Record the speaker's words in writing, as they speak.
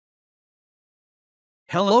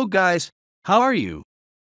Hello guys, how are you?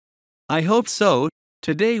 I hope so.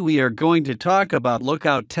 Today we are going to talk about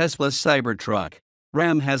Lookout Tesla's Cybertruck.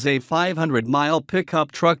 Ram has a 500-mile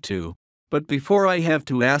pickup truck too. But before I have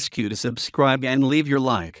to ask you to subscribe and leave your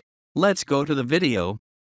like, let's go to the video.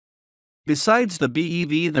 Besides the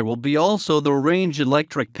BEV, there will be also the Range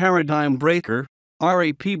Electric Paradigm Breaker,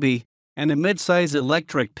 RAPB, and a midsize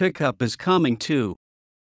electric pickup is coming too.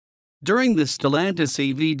 During the Stellantis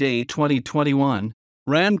EV Day 2021,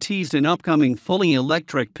 Ram teased an upcoming fully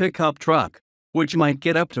electric pickup truck, which might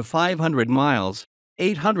get up to 500 miles,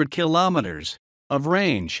 800 kilometers, of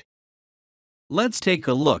range. Let's take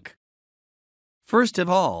a look. First of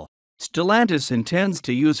all, Stellantis intends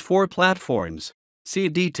to use 4 platforms. See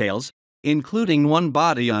details, including one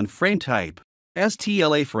body-on-frame type,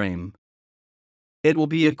 STLA frame. It will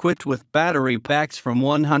be equipped with battery packs from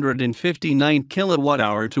 159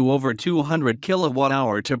 kWh to over 200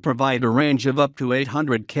 kWh to provide a range of up to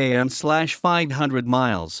 800 km/500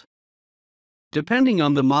 miles. Depending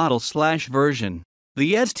on the model/version,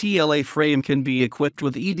 the STLA frame can be equipped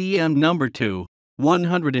with EDM number 2,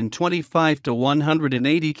 125 to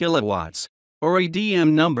 180 kilowatts, or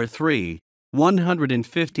EDM number 3,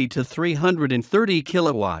 150 to 330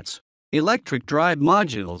 kilowatts, electric drive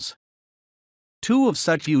modules. 2 of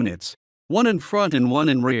such units, one in front and one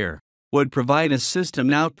in rear, would provide a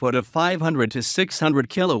system output of 500 to 600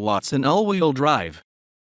 kilowatts in all-wheel drive.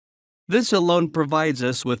 This alone provides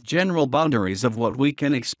us with general boundaries of what we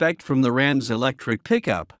can expect from the Ram's electric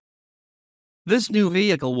pickup. This new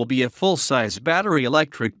vehicle will be a full-size battery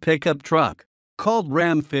electric pickup truck, called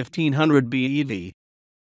Ram 1500 BEV.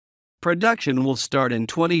 Production will start in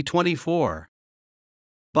 2024.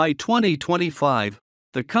 By 2025,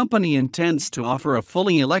 the company intends to offer a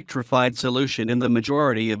fully electrified solution in the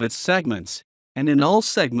majority of its segments, and in all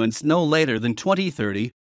segments no later than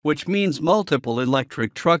 2030, which means multiple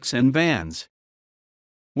electric trucks and vans.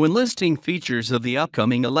 When listing features of the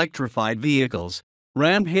upcoming electrified vehicles,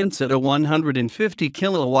 Ram hints at a 150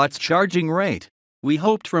 kilowatts charging rate. We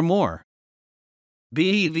hoped for more.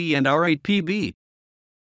 BEV and RAPB.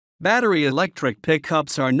 Battery electric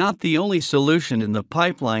pickups are not the only solution in the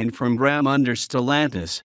pipeline from Ram under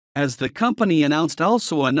Stellantis, as the company announced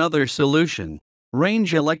also another solution,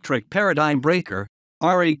 Range Electric Paradigm Breaker,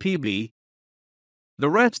 RAPB. The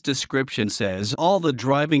rep's description says all the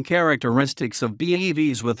driving characteristics of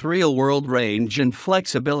BEVs with real-world range and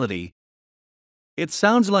flexibility. It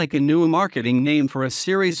sounds like a new marketing name for a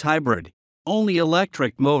series hybrid. Only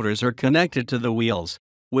electric motors are connected to the wheels,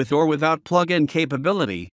 with or without plug-in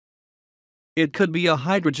capability. It could be a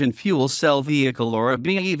hydrogen fuel cell vehicle or a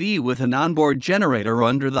BEV with an onboard generator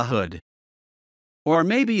under the hood. Or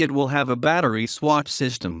maybe it will have a battery swap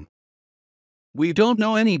system. We don't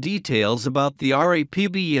know any details about the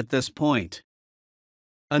RAPB at this point.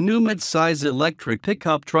 A new mid-size electric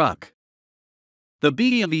pickup truck. The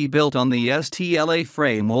BEV built on the STLA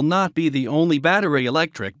frame will not be the only battery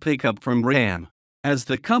electric pickup from Ram, as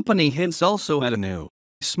the company hints also at a new,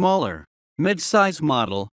 smaller, mid-size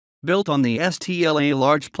model, built on the STLA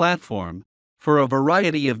large platform, for a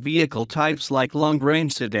variety of vehicle types like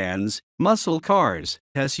long-range sedans, muscle cars,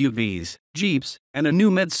 SUVs, Jeeps, and a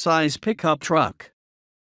new mid-size pickup truck.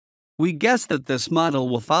 We guess that this model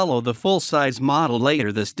will follow the full-size model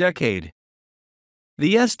later this decade.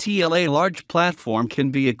 The STLA large platform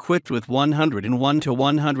can be equipped with 101 to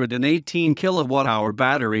 118 kilowatt-hour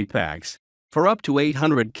battery packs, for up to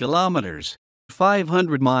 800 kilometers,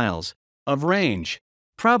 500 miles, of range.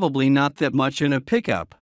 Probably not that much in a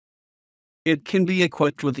pickup. It can be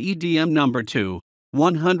equipped with EDM number 2,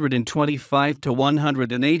 125 to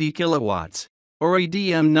 180 kilowatts, or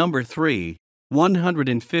EDM number 3,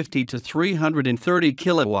 150 to 330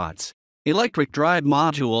 kilowatts, electric drive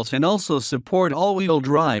modules, and also support all-wheel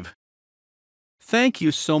drive. Thank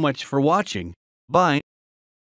you so much for watching. Bye.